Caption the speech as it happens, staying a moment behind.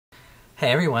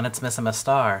Hey everyone, it's Miss Emma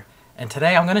Star, and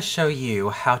today I'm going to show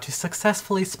you how to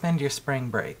successfully spend your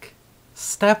spring break.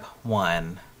 Step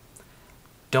 1.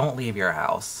 Don't leave your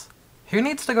house. Who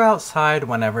needs to go outside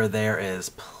whenever there is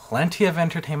plenty of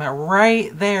entertainment right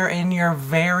there in your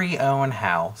very own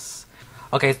house?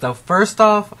 Okay, so first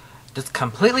off, just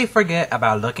completely forget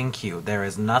about looking cute. There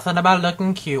is nothing about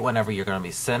looking cute whenever you're going to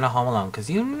be sitting at home alone, because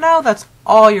you know that's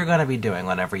all you're going to be doing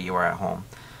whenever you are at home.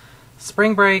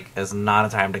 Spring break is not a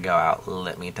time to go out,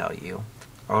 let me tell you.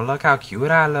 Oh, look how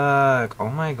cute I look. Oh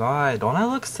my god, don't I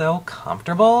look so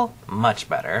comfortable? Much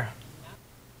better.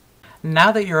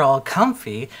 Now that you're all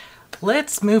comfy,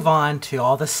 let's move on to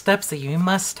all the steps that you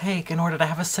must take in order to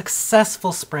have a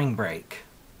successful spring break.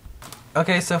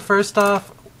 Okay, so first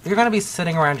off, you're going to be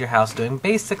sitting around your house doing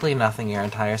basically nothing your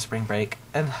entire spring break,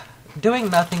 and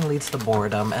doing nothing leads to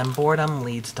boredom, and boredom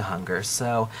leads to hunger,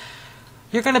 so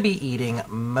you're going to be eating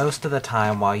most of the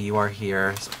time while you are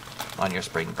here on your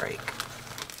spring break.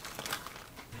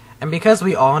 And because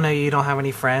we all know you don't have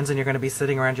any friends and you're going to be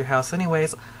sitting around your house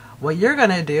anyways, what you're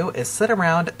going to do is sit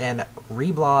around and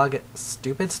reblog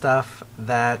stupid stuff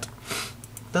that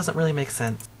doesn't really make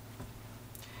sense.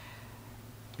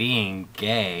 Being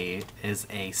gay is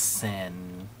a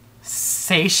sensational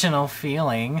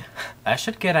feeling. I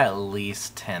should get at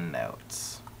least 10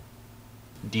 notes.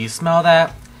 Do you smell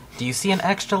that? Do you see an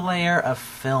extra layer of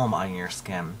film on your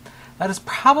skin? That is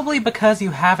probably because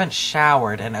you haven't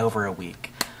showered in over a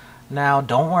week. Now,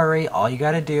 don't worry, all you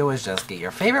gotta do is just get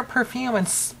your favorite perfume and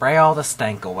spray all the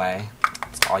stank away.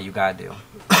 That's all you gotta do.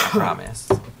 I promise.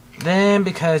 Then,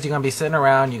 because you're gonna be sitting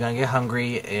around, you're gonna get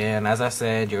hungry, and as I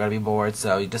said, you're gonna be bored,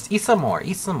 so you just eat some more,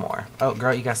 eat some more. Oh,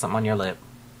 girl, you got something on your lip.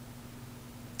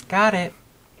 Got it.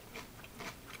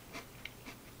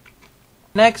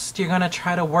 Next, you're going to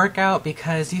try to work out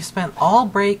because you spent all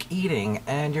break eating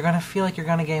and you're going to feel like you're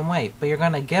going to gain weight, but you're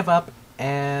going to give up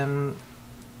and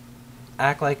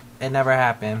act like it never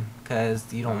happened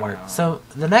because you don't work. So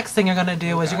the next thing you're going to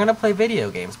do is you're going to play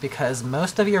video games because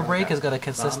most of your break is going to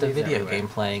consist of video game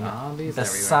playing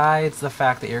besides the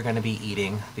fact that you're going to be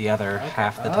eating the other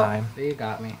half of the time. You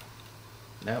got me.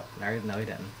 Nope, no you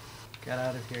didn't. Get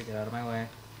out of here, get out of my way.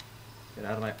 Get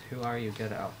out of my... Who are you?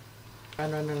 Get out.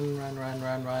 Run, run, run, run, run,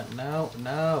 run, run. No,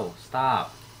 no.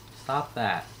 Stop. Stop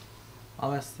that.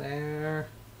 Almost there.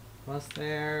 Almost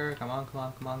there. Come on, come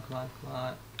on, come on, come on, come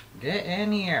on. Get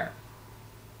in here.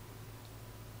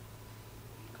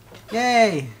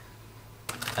 Yay!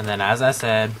 And then as I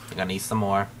said, you're gonna eat some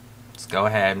more. Just go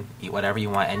ahead, eat whatever you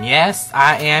want. And yes,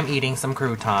 I am eating some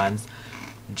croutons.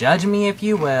 Judge me if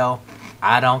you will.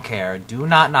 I don't care. Do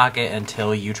not knock it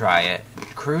until you try it.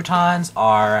 Croutons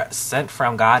are sent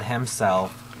from God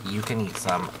himself. You can eat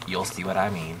some. You'll see what I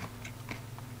mean.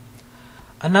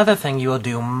 Another thing you will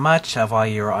do much of while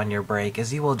you're on your break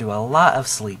is you will do a lot of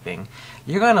sleeping.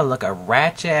 You're going to look a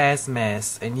ratchet-ass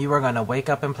mess, and you are going to wake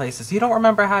up in places you don't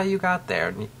remember how you got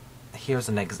there. Here's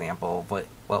an example of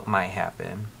what might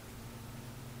happen.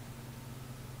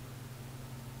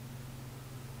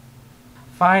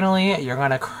 Finally, you're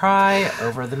gonna cry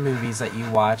over the movies that you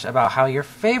watch about how your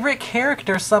favorite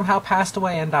character somehow passed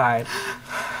away and died.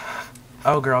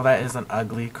 Oh girl, that is an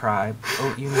ugly cry.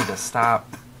 Oh, you need to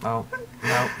stop. Oh,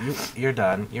 no, you're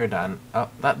done. You're done. Oh,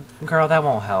 girl, that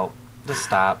won't help. Just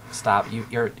stop. Stop.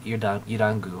 You're done. You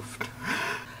done goofed.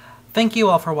 Thank you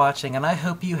all for watching, and I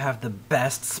hope you have the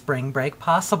best spring break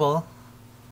possible.